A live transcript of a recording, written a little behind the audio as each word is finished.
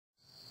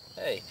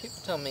Hey, people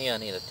tell me I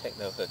need a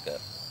techno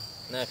hookup.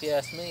 Now, if you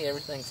ask me,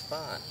 everything's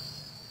fine.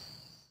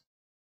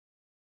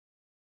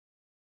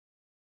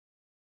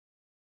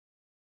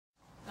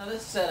 Now,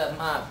 this setup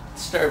might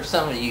disturb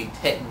some of you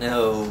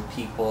techno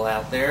people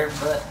out there,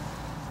 but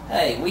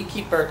hey, we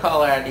keep our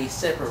caller ID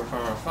separate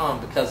from our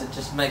phone because it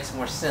just makes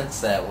more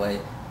sense that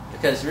way.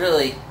 Because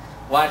really,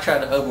 why try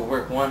to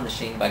overwork one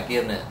machine by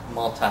giving it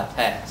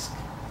multitask?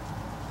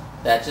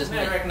 That just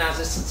makes... I recognize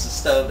this is the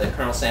stove that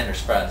Colonel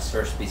Sanders fried his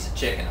first piece of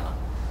chicken on.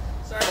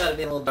 Sorry about it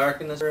being a little dark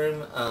in this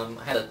room.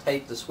 I had to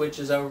tape the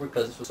switches over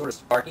because it was sort of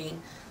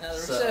sparking. Now, the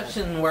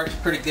reception works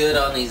pretty good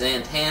on these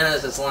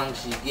antennas as long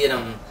as you get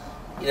them.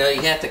 You know,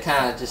 you have to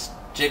kind of just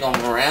jiggle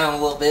them around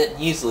a little bit.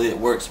 Usually it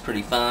works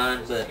pretty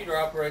fine. The computer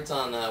operates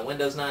on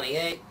Windows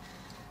 98.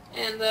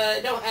 And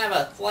it don't have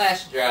a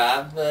flash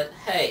drive, but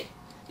hey,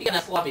 you got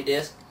a floppy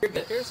disk.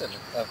 Here's an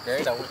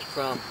upgrade. I went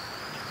from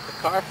the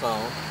car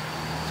phone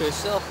to a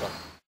cell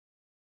phone.